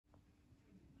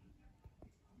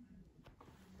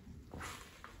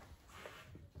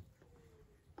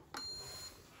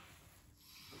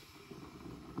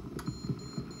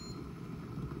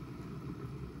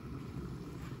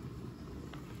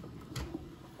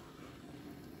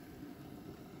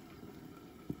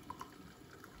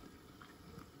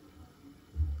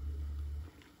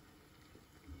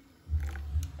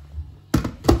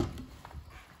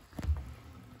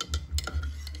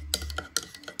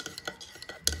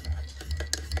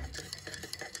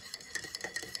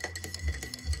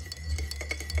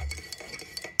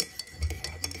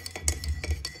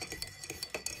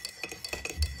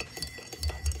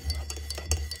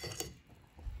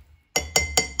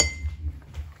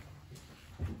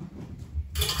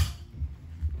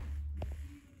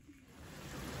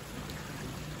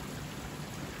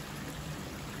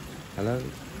Hello,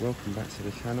 welcome back to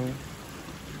the channel.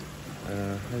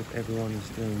 Hope everyone is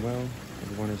doing well,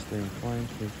 everyone is doing fine,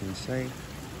 keeping safe.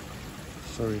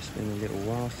 Sorry it's been a little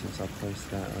while since I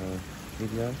posted that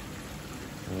video.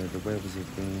 The weathers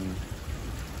have been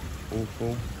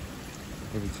awful.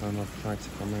 Every time I've tried to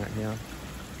come out here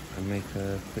and make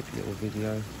a quick little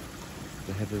video,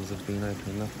 the heavens have been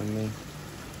opening up on me.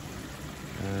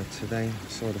 Today I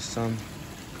saw the sun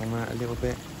come out a little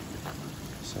bit,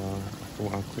 so I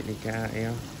thought I'd quickly get out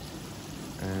here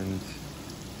and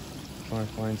try and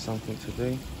find something to do.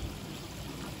 You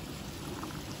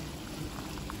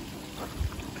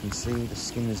can see the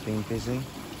skin has been busy.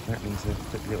 That means a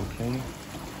quick little clean.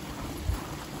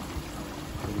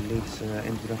 All the leaves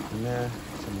ended up in there.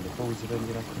 Some of the balls have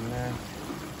ended up in there.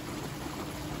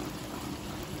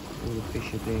 All the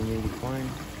fish are doing really fine.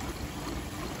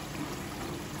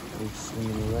 All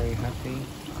swimming away happy.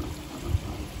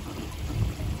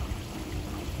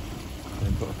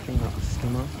 I've got to clean up the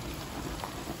skimmer.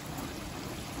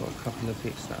 Got a couple of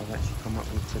bits that I've actually come up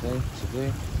with today to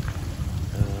do.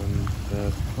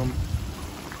 The pump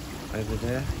over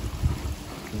there,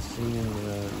 you can see in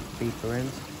the deeper end,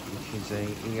 which is a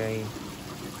EA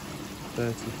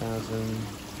 30,000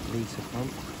 litre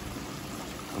pump.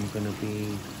 I'm going to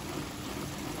be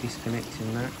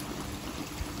disconnecting that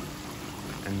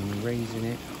and raising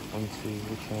it onto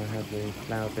which I have the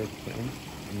flower bed put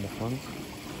in the pond.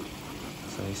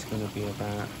 So it's going to be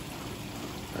about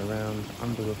around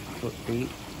under a foot deep,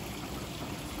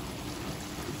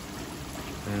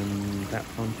 and that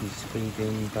pump is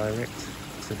feeding direct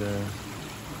to the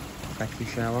bakki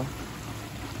shower.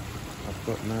 I've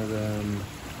got no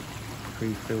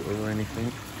pre-filter or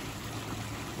anything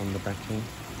on the bakki.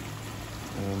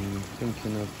 I'm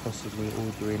thinking of possibly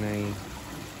ordering a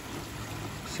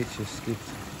citrus skid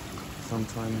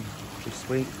sometime this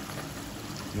week.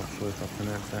 I'm not sure if I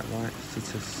pronounced that right.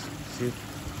 Citrus sieve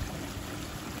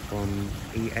from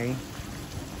EA.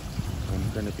 I'm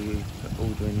going to be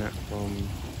ordering that from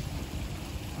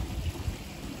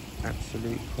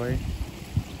Absolute Koi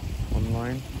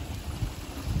online,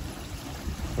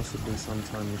 possibly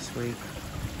sometime this week,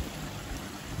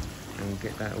 and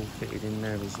get that all fitted in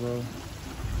there as well.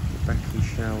 The bakki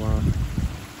shower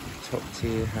top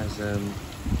tier has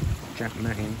jack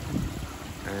matting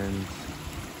and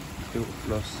filter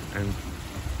floss and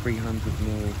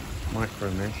 300mm micro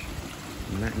mesh,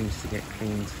 and that needs to get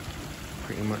cleaned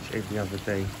pretty much every other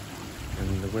day.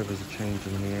 And the weathers are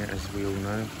changing here, as we all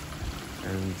know,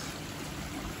 and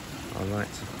I like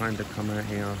to kind of come out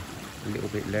here a little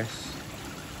bit less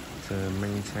to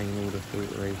maintain all the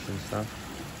filtration stuff.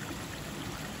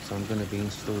 So I'm going to be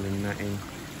installing that in,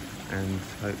 and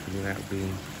hopefully that will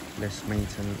be less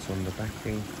maintenance on the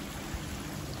bakki.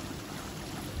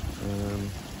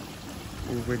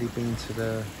 Already been to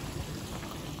the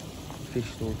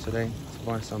fish store today to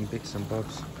buy some bits and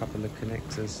bobs, a couple of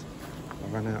connectors. I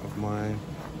ran out of my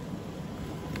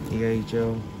EA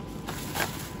gel,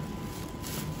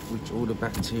 which all the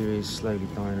bacteria is slowly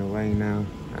dying away now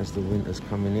as the winter's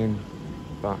coming in,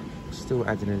 but still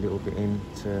adding a little bit in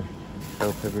to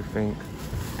help everything.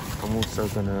 I'm also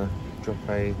gonna drop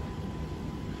a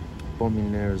bomb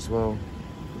in there as well,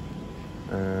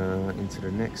 into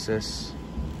the Nexus,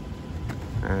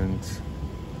 and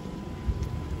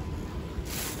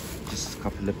just a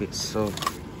couple of bits of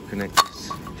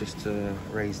connectors just to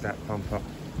raise that pump up,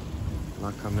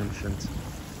 like I mentioned.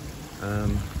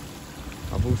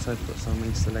 I've also put some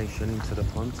insulation into the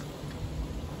pond.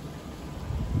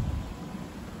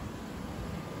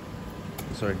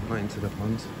 Sorry, not into the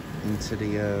pond, into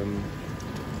the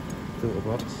filter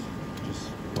box.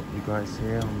 Just pop you guys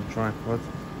here on the tripod.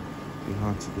 It'd be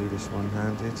hard to do this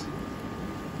one-handed.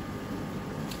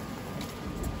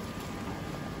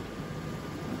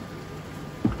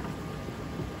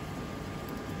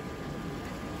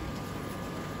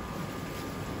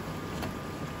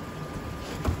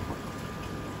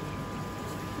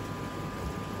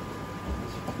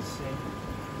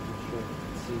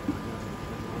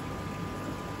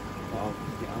 I'll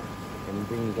pick it up and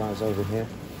bring you guys over here.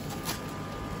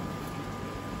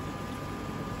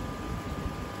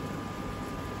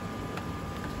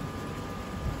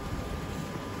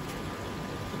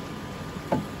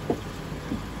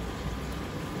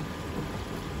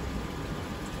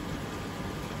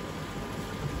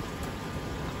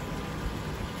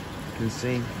 You can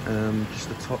see just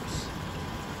the tops,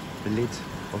 the lid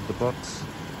of the box.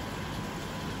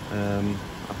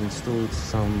 I've installed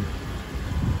some,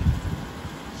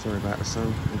 sorry about the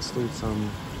sun, installed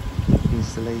some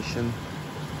insulation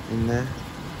in there,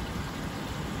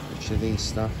 which are these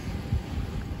stuff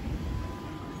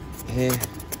here.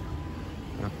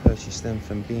 I purchased them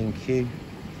from B&Q.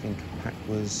 I think a pack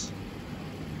was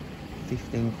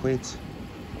 15 quid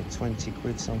or 20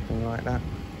 quid, something like that.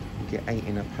 You get 8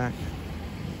 in a pack.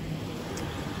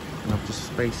 And I've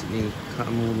just basically cut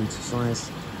them all into size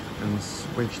and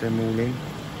wedged them all in.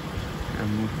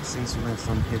 And since we've had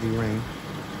some heavy rain,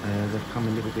 they've come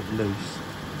a little bit loose.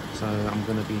 So I'm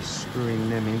going to be screwing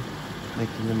them in,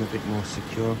 making them a bit more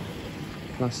secure.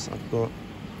 Plus I've got,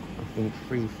 I think,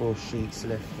 3-4 sheets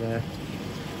left there.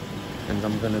 And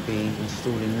I'm going to be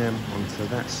installing them onto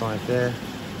that side there,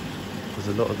 because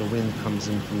a lot of the wind comes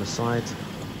in from the side.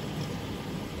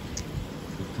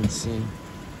 You can see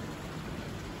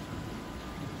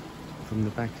from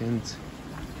the back end,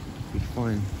 be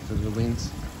fine for the wind,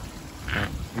 but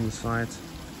inside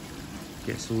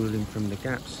gets all in from the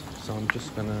gaps. So I'm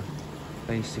just gonna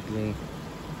basically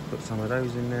put some of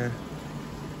those in there,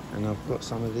 and I've got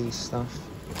some of these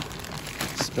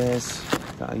spares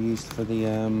that I used for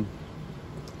the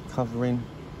covering,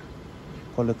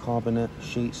 polycarbonate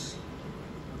sheets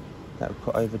that I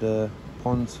put over the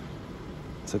pond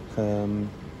to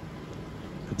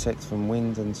protect from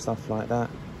wind and stuff like that.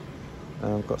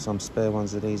 I've got some spare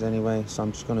ones of these anyway, so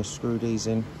I'm just going to screw these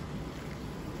in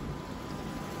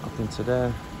up into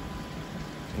there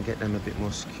and get them a bit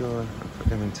more secure. I'll put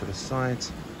them into the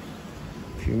sides.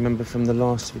 If you remember from the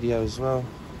last video as well,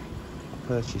 I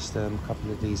purchased a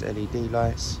couple of these LED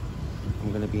lights. I'm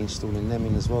going to be installing them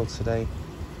in as well today.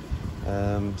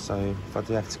 So if I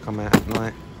do have to come out at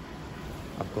night,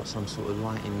 I've got some sort of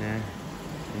light in there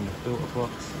in the filter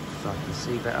box so I can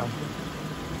see better.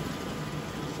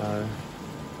 So,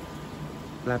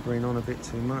 blabbering on a bit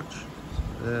too much.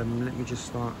 Let me just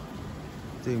start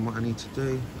doing what I need to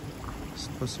do. It's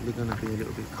possibly going to be a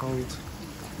little bit cold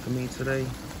for me today,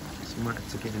 so I might have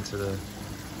to get into the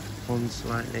pond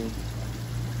slightly.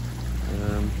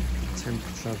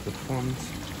 Temperature of the pond.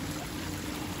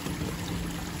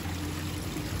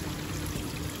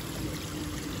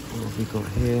 What have we got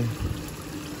here?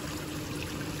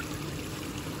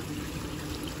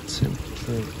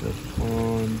 Temperature of the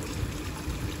pond.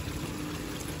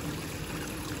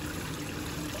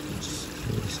 Let's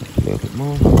fill this up a little bit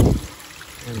more.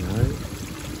 Hello.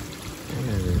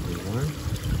 Hello everyone.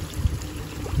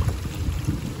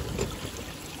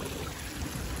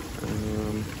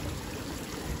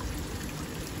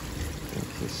 I think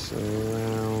it's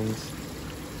around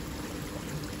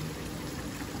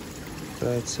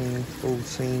 13,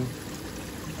 14,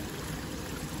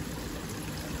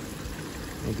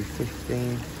 maybe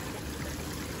 15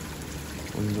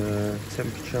 on the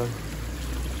temperature.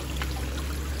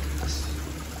 That's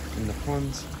in the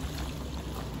pond.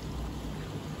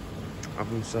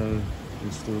 I've also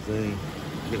installed a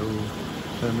little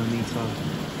thermometer.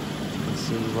 You can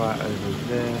see right over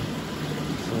there.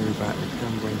 Sorry about the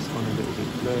camera, it's gone a little bit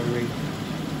blurry.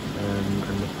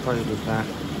 And the probe of that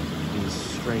is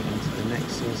straight into the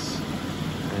Nexus.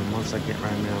 And once I get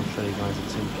around there, I'll show you guys the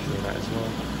temperature of that as well.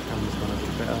 The camera's gone a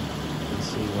bit better. You can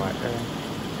see right there.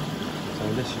 So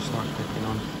let's just start clicking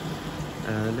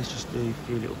on. Let's just do a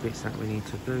few little bits that we need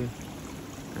to do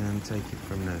and take it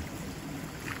from there.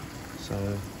 So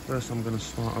first I'm going to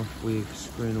start off with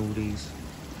screwing all these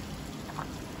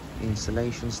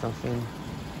insulation stuff in,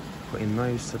 putting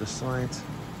those to the side,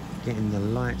 getting the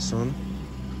lights on,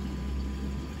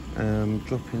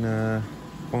 dropping a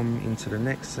bomb into the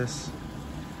Nexus,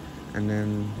 and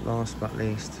then last but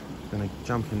least I'm going to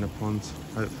jump in the pond,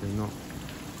 hopefully not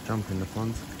jump in the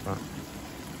pond, but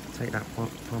take that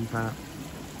pump out,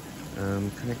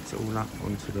 connect it all up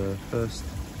onto the first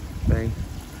bay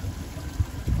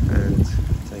and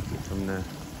take it from there.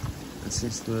 And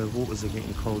since the waters are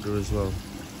getting colder as well,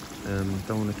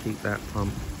 don't want to keep that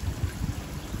pump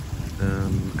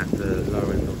at the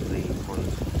lower end of the pond.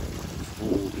 The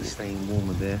water will be staying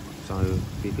warmer there, so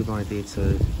it'd be a good idea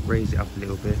to raise it up a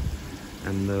little bit.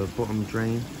 And the bottom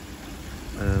drain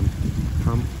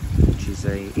pump, which is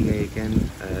a EA again,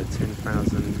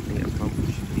 10,000 litre pump,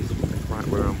 which is right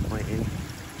where I'm pointing,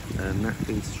 that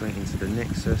feeds straight into the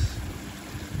Nexus.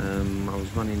 I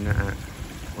was running that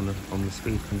on the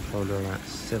speed controller at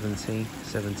 70,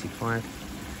 75,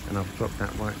 and I've dropped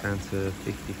that right down to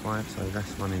 55, so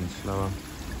that's running slower.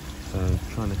 So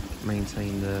trying to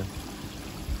maintain the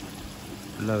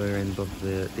lower end of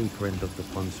the deeper end of the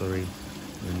pond, sorry,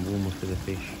 and warmer for the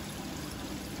fish.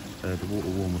 The water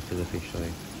warmer for the fish,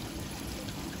 sorry.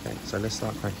 Okay, so let's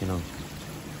start cracking on.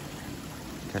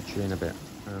 Catch you in a bit.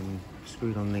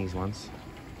 Screwed on these ones,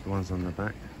 the ones on the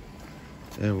back.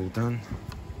 They're all done.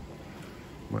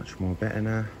 Much more better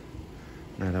now.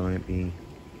 Now they won't be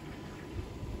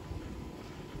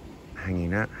hanging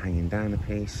down a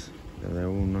piece. So they're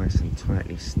all nice and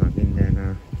tightly snug in there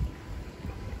now.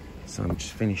 So I'm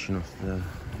just finishing off the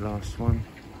last one,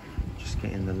 just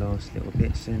getting the last little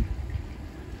bits in,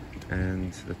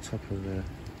 and the top of the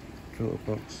filter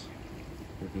box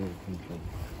will be all complete.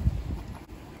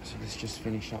 So let's just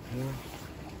finish up here.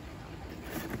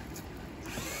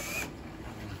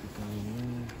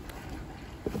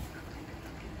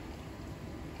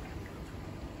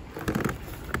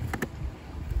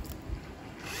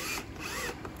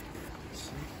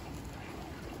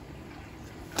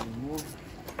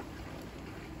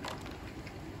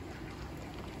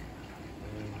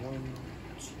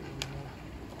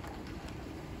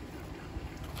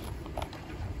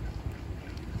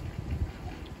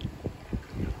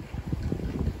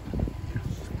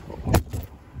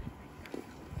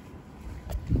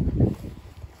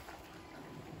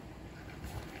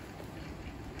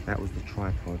 That was the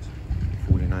tripod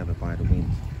falling over by the wind.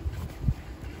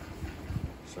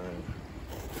 So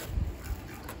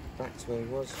back to where it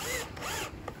was.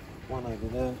 One over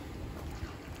there.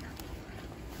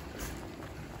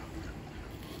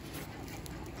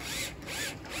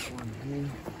 One here.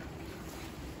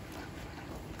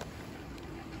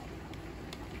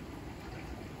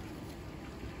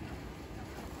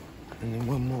 And then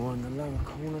one more on the lower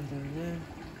corner down there.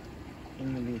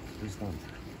 And the lid is done.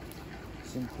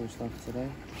 Simple stuff today.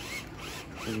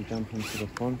 So we jump into the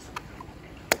front.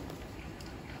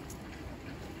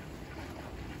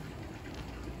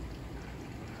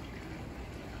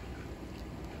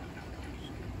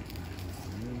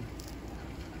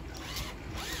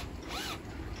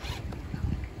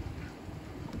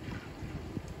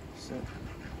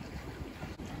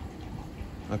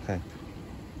 Okay,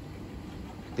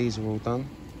 these are all done,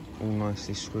 all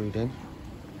nicely screwed in.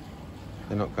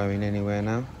 They're not going anywhere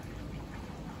now.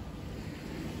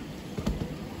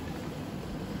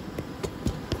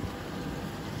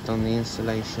 Done the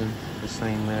insulation the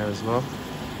same there as well.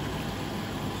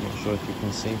 Not sure if you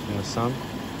can see from the sun.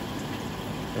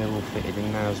 They're all fitted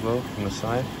in now as well from the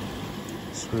side.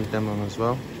 Screwed them on as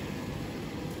well.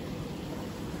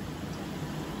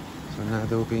 So now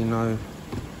there will be no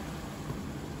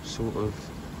sort of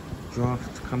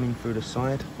draft coming through the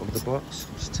side of the box.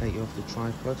 Just take you off the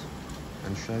tripod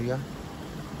and show you.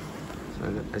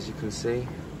 So as you can see,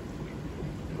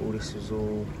 all this is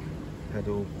all had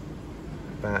all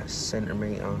about 1.5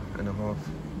 centimetre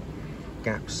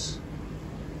gaps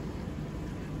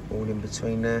all in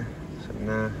between there. So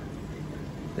now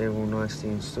they're all nicely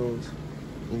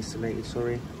insulated,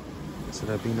 sorry. So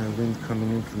there'll be no wind coming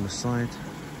in from the side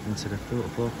into the filter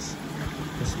box.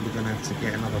 Possibly gonna have to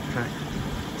get another pack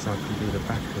so I can do the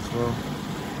back as well.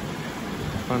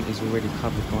 The front is already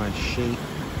covered by a sheet,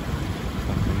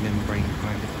 like a membrane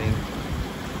kind of thing.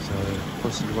 So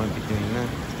possibly won't be doing that,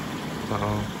 but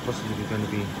I'll possibly be going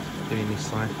to be doing this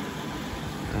side.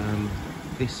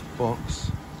 This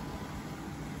box,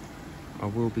 I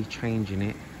will be changing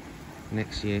it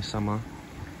next year, summer,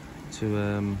 to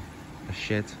a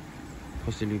shed,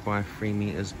 possibly by 3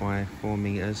 meters by 4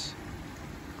 meters,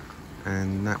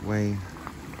 and that way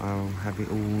I'll have it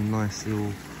all nicely,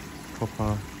 all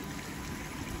proper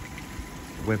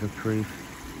weatherproof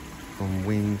from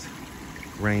wind,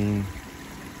 rain,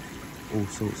 all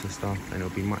sorts of stuff, and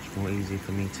it'll be much more easy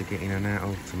for me to get in and out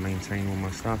of, to maintain all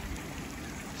my stuff.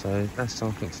 So that's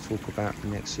something to talk about for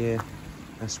next year.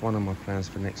 That's one of my plans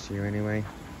for next year anyway.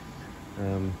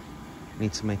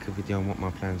 Need to make a video on what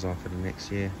my plans are for the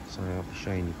next year, so I'll be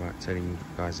showing you guys, telling you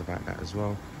guys about that as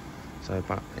well. So,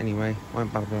 but anyway,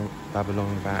 won't babble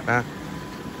on about that.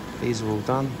 These are all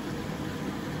done,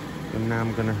 and now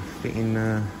I'm gonna fit in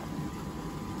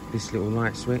this little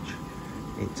light switch.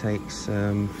 It takes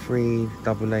 3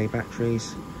 AA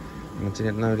batteries, and I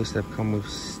didn't notice they've come with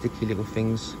sticky little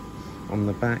things on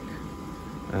the back.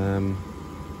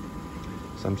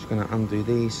 So I'm just gonna undo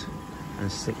these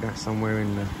and stick that somewhere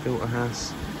in the filter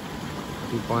house.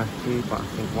 I did buy a few, but I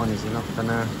think one is enough for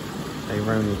now. They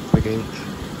were only £1 each.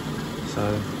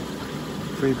 So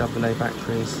 3 AA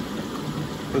batteries,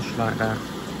 push like that,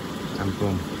 and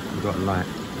boom, you've got a light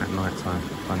at night time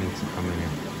if I need to come in here.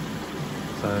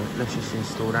 So let's just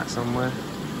install that somewhere,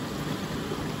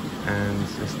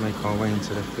 and let's make our way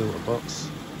into the filter box.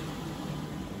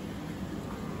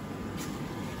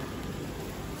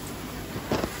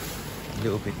 A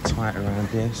little bit tight around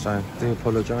here, so I do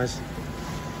apologise.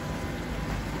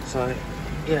 So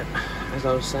yeah, as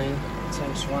I was saying,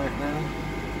 temps right now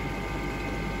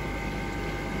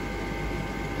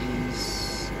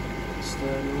is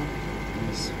external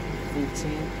is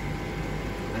 14,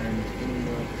 and in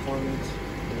the front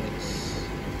it's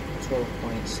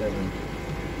 12.7.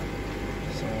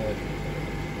 So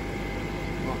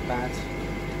not bad.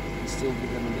 You can still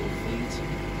give them a little feed,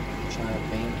 chia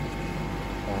bean,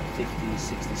 about 50,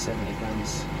 60, 70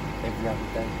 grams every other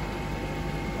day.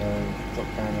 Drop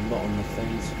down a lot on the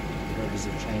food. The weathers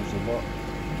have changed a lot.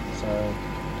 So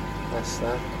that's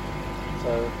that.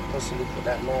 So possibly put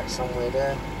that light somewhere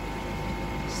there,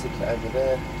 stick it over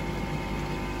there.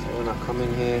 So when I come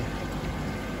in here,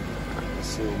 I can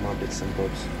see all my bits and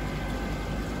bobs.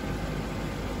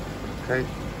 Okay,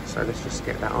 so let's just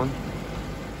get that on.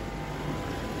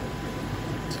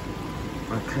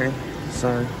 Okay,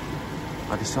 so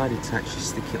I decided to actually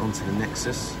stick it onto the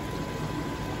Nexus.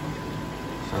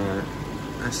 So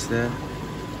that's there.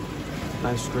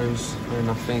 No screws, no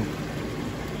nothing.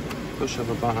 Push of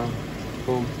a button,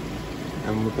 boom,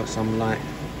 and we've got some light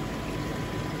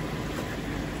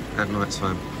at night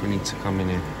time if we need to come in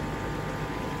here.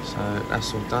 So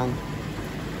that's all done,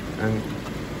 and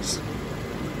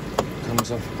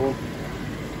comes off board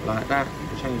like that.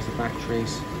 Change the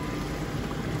batteries,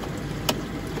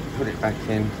 put it back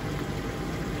in,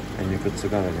 and you're good to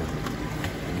go again.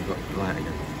 And you've got light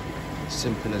again.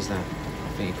 Simple as that. I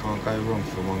think you can't go wrong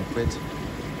for £1.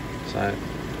 So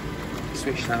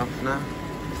switch that off now.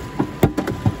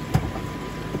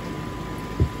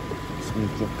 Just going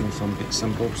to drop in some bits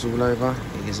and bobs all over.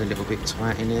 It is a little bit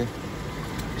tight in here.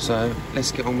 So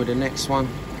let's get on with the next one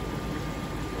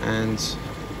and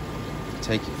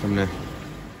take it from there.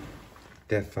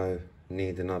 Defo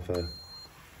need another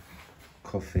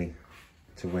coffee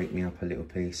to wake me up a little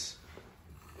piece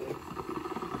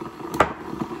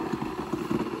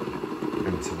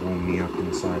and to warm me up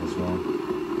inside as well.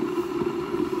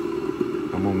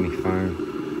 I'm on my phone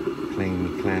playing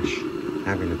my Clash,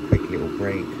 having a quick little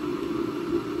break.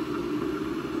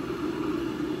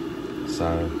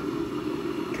 So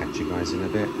catch you guys in a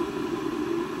bit.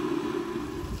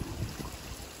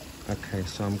 Okay,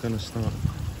 so I'm gonna start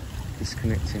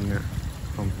disconnecting that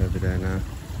pump over there now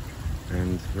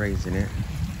and raising it.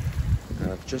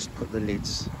 I've just put the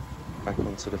lids back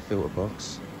onto the filter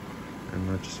box, and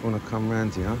I just want to come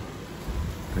around here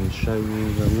and show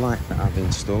you the light that I've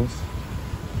installed,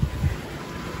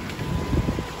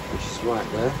 which is right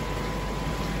there.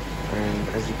 And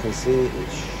as you can see,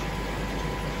 it's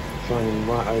shining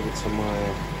right over to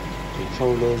my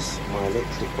controllers, my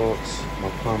electric box, my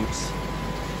pumps.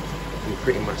 You can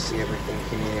pretty much see everything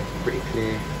in here, pretty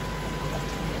clear.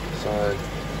 So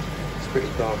it's pretty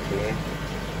dark in here.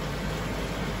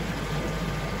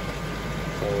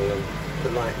 So the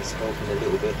light is helping a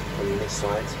little bit from this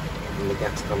side, and the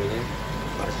gaps coming in.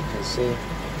 But as you can see,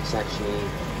 it's actually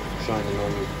shining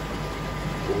on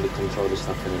all the controller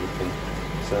stuff and everything.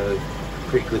 So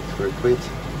pretty good for £1.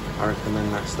 I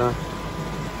recommend that stuff.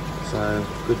 So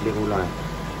good little light.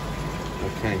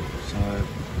 Okay, so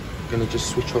I'm gonna just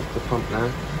switch off the pump now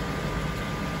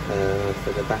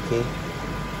for the bakki.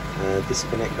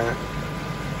 Disconnect that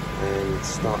and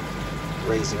start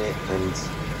raising it and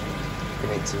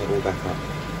connecting it all back up.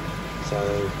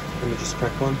 So let me just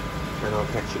crack on and I'll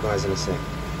catch you guys in a sec.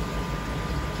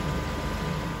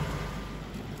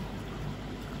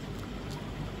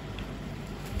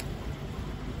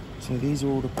 So these are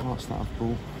all the parts that I've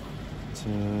bought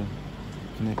to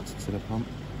connect to the pump.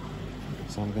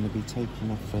 So I'm going to be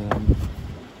taking off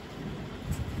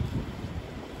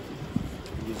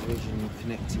these originally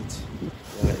connected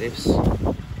like this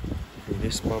through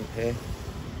this pump here.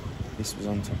 This was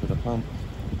on top of the pump,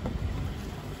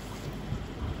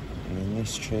 and then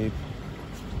this tube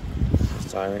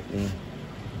is directly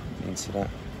into that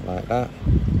like that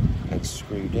and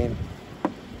screwed in.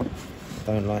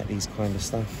 Don't like these kind of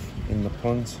stuff in the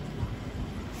pond.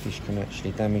 Fish can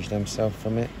actually damage themselves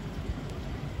from it.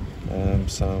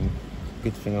 So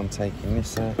good thing I'm taking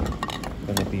this out. I'm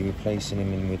going to be replacing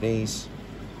them in with these.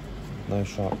 No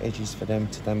sharp edges for them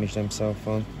to damage themselves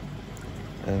on.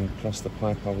 And plus the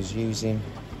pipe I was using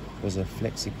was a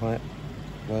flexi pipe,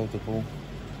 weldable.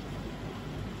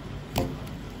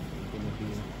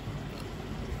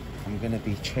 I'm going to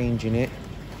be changing it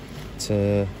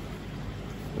to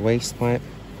waste pipe,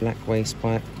 black waste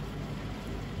pipe.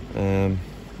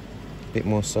 Bit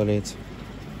more solid,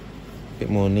 bit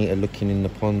more neater looking in the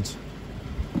pond.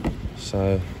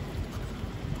 So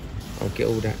I'll get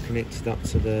all that connected up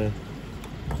to the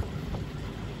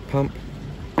pump,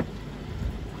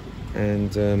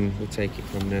 and we'll take it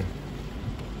from there.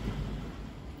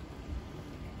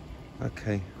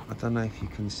 Okay, I don't know if you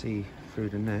can see through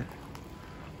the net,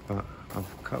 but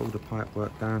I've cut all the pipe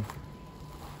work down,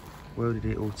 welded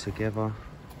it all together.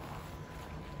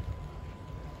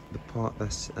 The part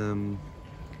that's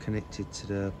connected to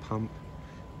the pump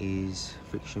is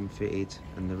friction fitted,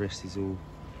 and the rest is all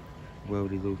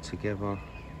welded all together.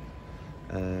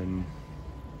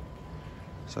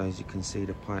 So as you can see,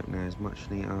 the pipe now is much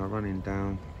neater, running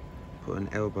down. Put an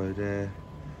elbow there,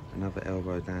 another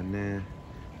elbow down there,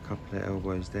 a couple of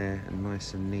elbows there, and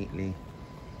nice and neatly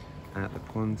out the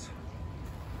pond.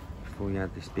 Before you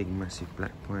had this big massive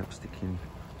black pipe sticking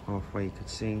halfway, you could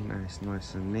see. Now it's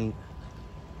nice and neat.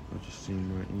 I'll just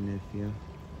zoom right in there for you.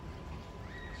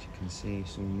 As you can see,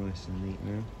 it's all nice and neat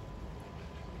now.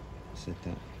 I said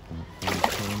that about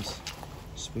 5 times.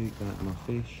 Spooked out my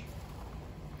fish.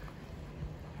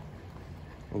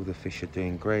 All the fish are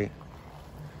doing great.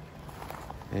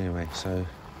 Anyway, so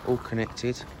all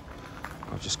connected.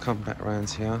 I'll just come back around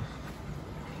here.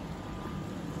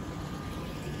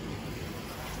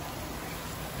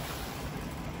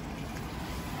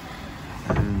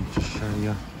 And just show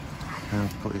you how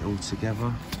I've got it all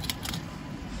together.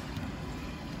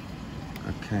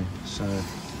 Okay, so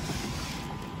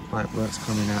pipe work's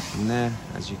coming out from there,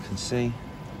 as you can see.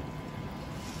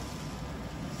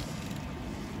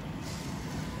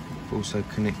 I've also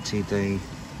connected a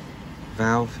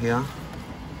valve here,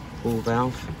 ball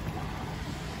valve,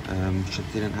 which I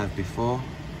didn't have before,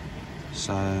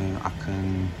 so I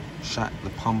can shut the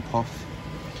pump off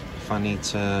if I need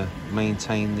to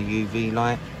maintain the UV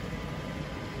light.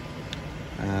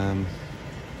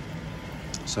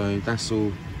 So that's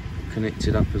all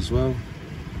connected up as well.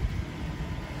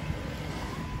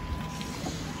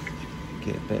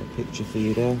 Get a better picture for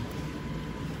you there.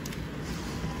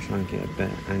 Try and get a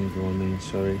better angle,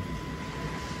 sorry.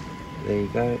 There you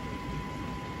go.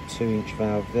 2-inch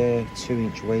valve there,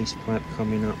 2-inch waste pipe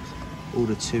coming up, all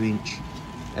the 2-inch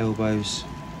elbows.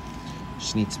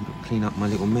 Just need to clean up my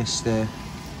little mess there.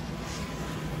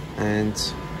 And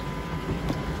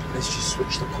let's just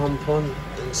switch the pump on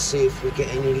and see if we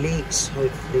get any leaks.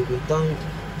 Hopefully we don't.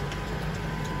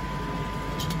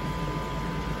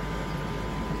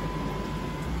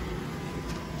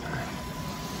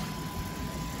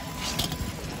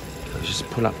 I'll just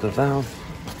pull up the valve.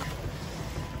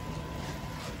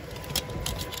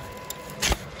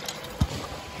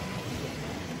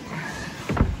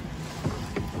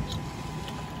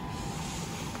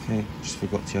 Okay, just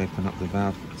forgot to open up the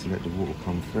valve to let the water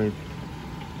come through.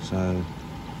 So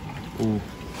all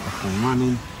up and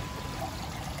running.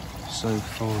 So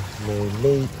far, no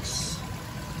leaks.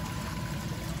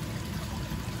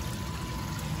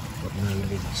 Got no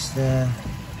leaks there.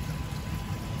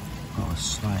 Got a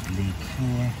slight leak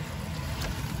here,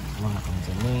 right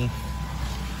underneath,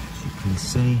 as you can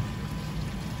see.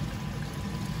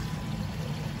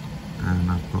 And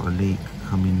I've got a leak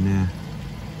coming there.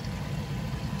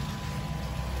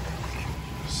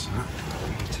 So I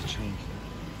need to change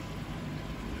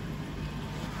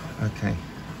that. Okay,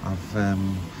 I've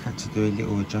had to do a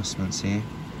little adjustments here.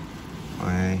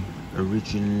 I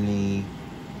originally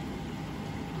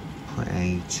put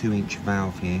a 2-inch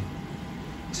valve here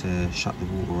to shut the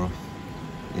water off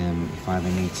if I ever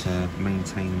need to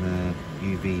maintain the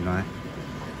UV light.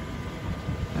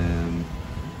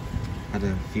 Had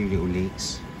a few little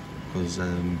leaks because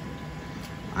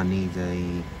I need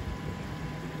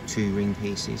 2 ring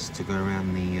pieces to go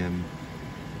around the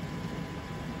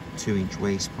 2-inch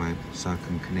waste pipe so I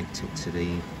can connect it to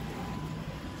the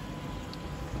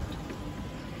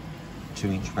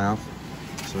 2-inch valve.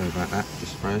 Sorry about that,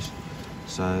 just froze.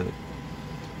 So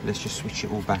let's just switch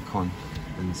it all back on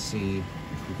and see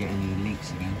if we get any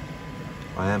leaks again.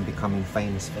 I am becoming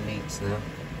famous for leaks now.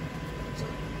 So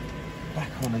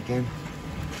back on again.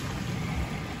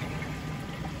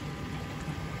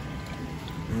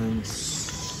 And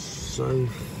so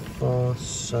far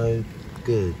so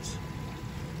good.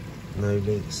 No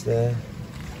leaks there.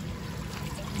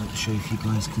 Not sure if you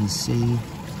guys can see.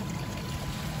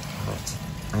 I'll have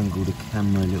to angle the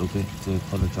camera a little bit, do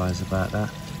apologise about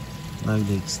that. No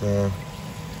leaks there.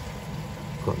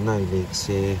 Got no leaks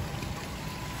here.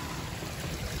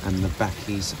 And the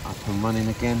bakki's up and running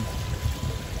again.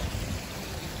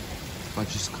 If I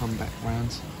just come back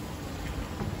round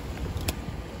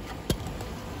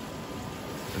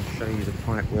and show you the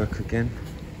pipe work again.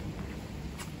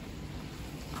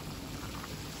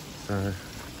 So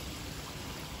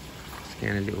it's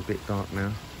getting a little bit dark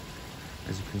now.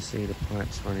 As you can see, the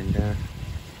pipe's running down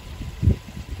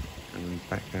and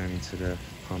back down into the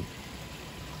pump.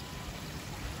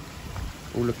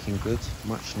 All looking good,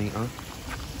 much neater.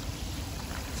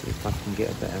 See if I can get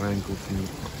a better angle from the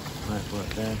pipe work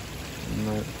there.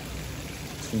 No,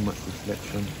 too much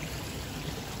reflection.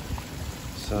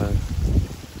 So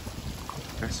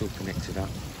that's all connected up.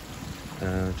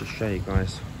 Just show you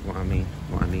guys what I mean,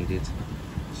 what I needed.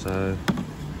 So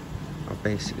I've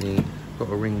basically got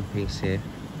a ring piece here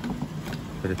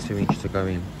for the 2-inch to go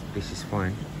in. This is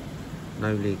fine.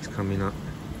 no leaks coming up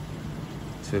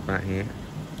to about here,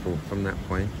 or from that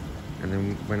point. And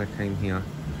then when I came here,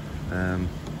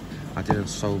 I didn't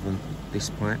solvent this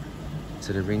pipe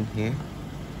to the ring here,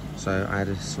 so I had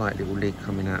a slight little leak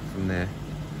coming out from there.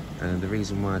 And the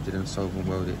reason why I didn't solvent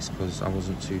weld it is because I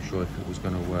wasn't too sure if it was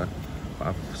going to work, but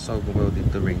I've solvent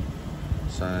welded the ring.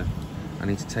 So I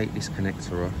need to take this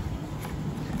connector off,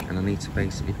 and I need to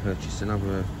basically purchase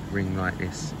another ring like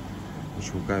this,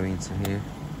 which will go into here.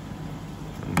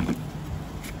 I'm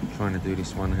trying to do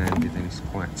this one-handed and it's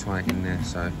quite tight in there,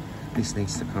 so this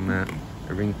needs to come out.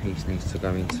 The ring piece needs to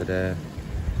go into there,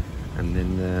 and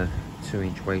then the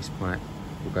 2-inch waste pipe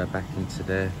will go back into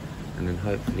there, and then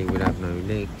hopefully we'll have no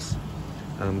leaks.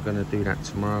 I'm going to do that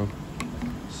tomorrow,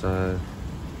 so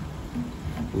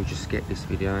we'll just get this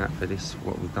video out for this,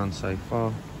 what we've done so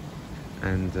far,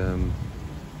 and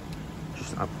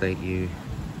just update you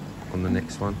on the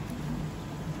next one.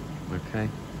 Okay,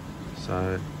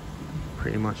 so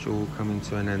pretty much all coming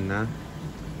to an end now.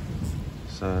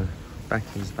 So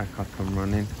backing's back up and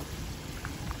running.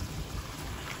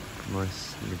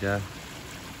 Nice, there we go.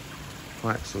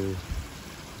 Pipes all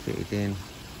fitted in,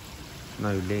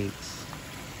 no leaks,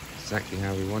 exactly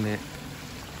how we want it.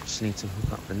 Just need to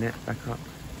hook up the net back up.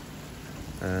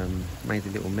 Made a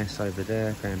little mess over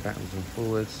there, going backwards and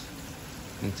forwards.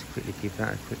 Need to quickly give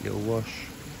that a quick little wash,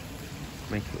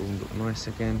 make it all look nice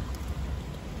again.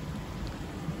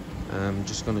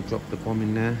 Just going to drop the bomb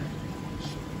in there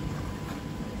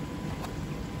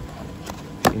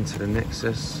into the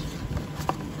Nexus.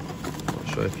 Not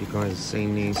sure if you guys have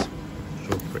seen these. I'm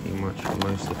sure pretty much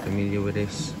most are familiar with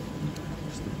this.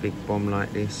 Just a big bomb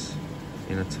like this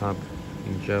in a tub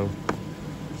in gel.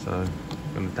 So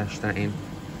I'm going to dash that in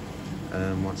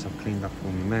once I've cleaned up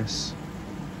all my mess.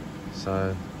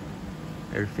 So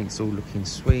everything's all looking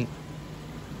sweet.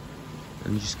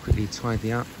 Let me just quickly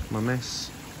tidy up my mess,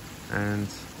 and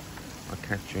I'll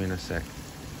catch you in a sec.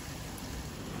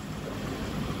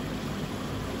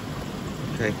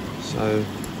 Okay, so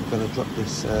I'm going to drop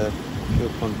this fuel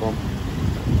pond bomb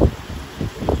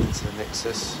into the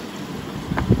Nexus.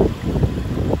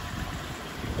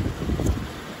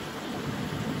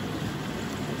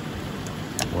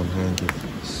 One-handed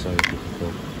is so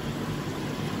difficult.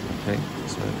 Okay,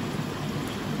 so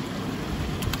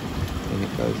in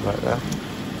it goes like that.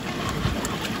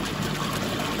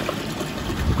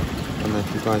 I don't know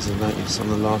if you guys have noticed on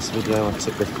the last video I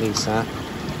took the fleece out,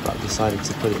 but I decided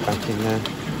to put it back in there.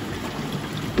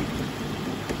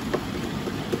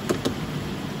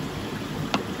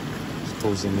 It's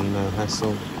causing me no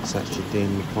hassle. It's actually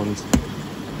doing the pond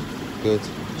good,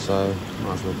 so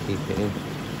might as well keep it in.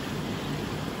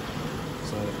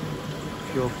 So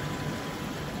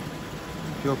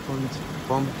pure pond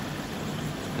bomb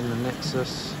in the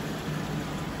Nexus,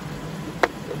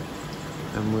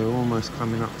 and we're almost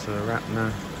coming up to a wrap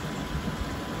now.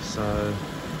 So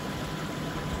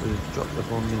we've dropped the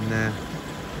bomb in there,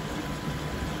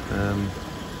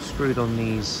 screwed on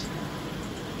these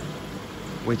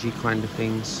wedgie kind of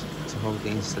things to hold the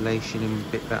installation in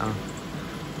a bit better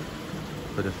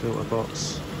for the filter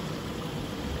box.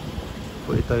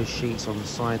 Put those sheets on the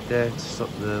side there to stop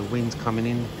the wind coming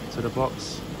in to the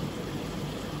box.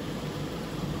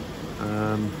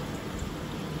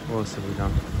 What else have we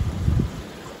done?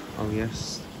 Oh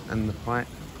yes, and the pipe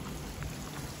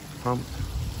pump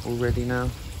all ready now,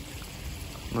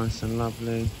 nice and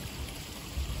lovely.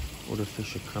 All the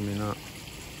fish are coming up,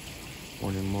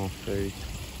 wanting more food,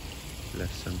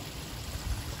 bless them.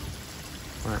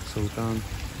 That's all done.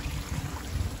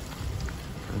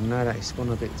 And now that it's gone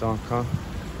a bit darker,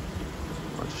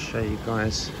 I'll just show you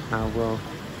guys how well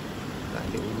that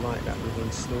little light that we've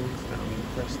installed, that I'm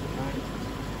impressed about,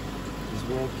 is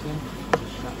working.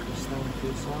 Just shut this down for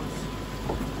yourselves.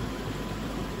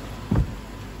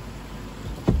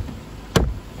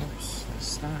 Oops,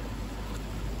 that's that.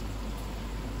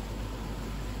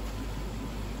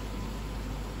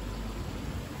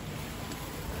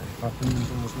 If I open the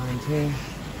doors around here,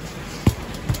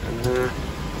 and you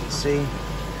can see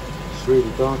it's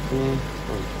really dark in here.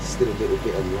 Well, still a little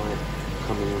bit of light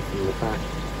coming in from the back,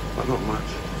 but not much.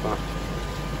 But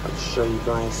I'll just show you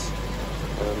guys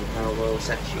how well it's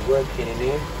actually working in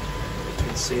here. You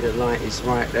can see the light is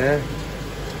right there,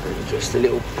 and just a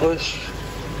little push,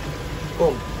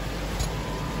 boom,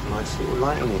 nice little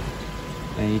light on it.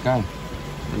 There you go.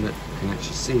 And look, you can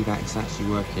actually see that it's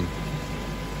actually working.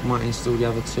 Might install the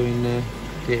other two in there,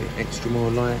 get extra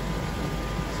more light.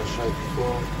 As I showed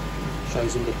before,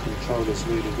 shows all the controllers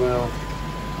really well.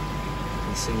 You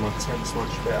can see my temps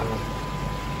much better.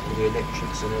 All the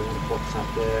electrics and all the box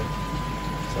up there.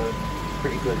 So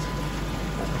pretty good.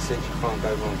 Like I said, you can't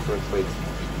go wrong for a twig.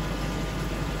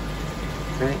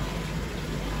 Okay,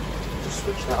 just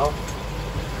switch that off.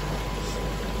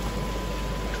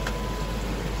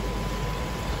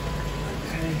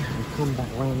 Okay, we'll come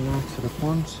back round now to the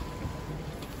pond.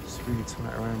 It's really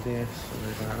tight around here,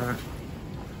 sorry about that.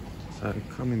 So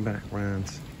coming back round,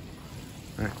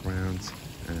 and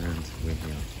we're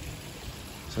here.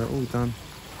 So all done.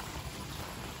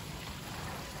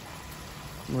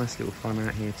 Nice little fun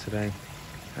out here today.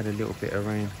 Had a little bit of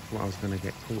rain, thought I was going to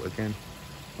get caught again,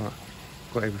 but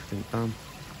got everything done.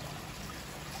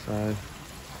 So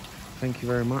thank you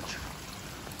very much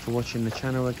for watching the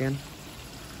channel again.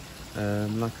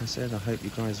 Like I said, I hope you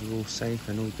guys are all safe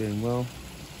and all doing well.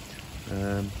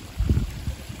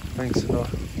 Thanks a lot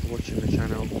for watching the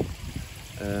channel.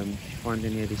 If you find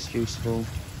any of this useful,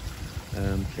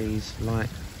 please like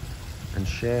and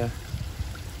share.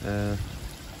 If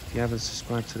you haven't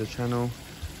subscribed to the channel,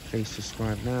 please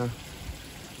subscribe now.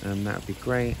 That would be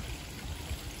great.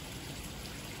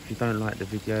 If you don't like the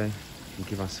video, you can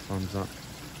give us a thumbs up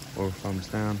or a thumbs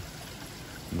down.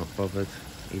 I'm not bothered,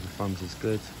 either thumbs is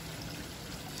good.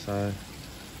 So,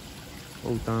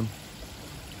 all done.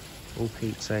 All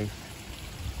keep safe,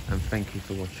 and thank you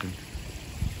for watching.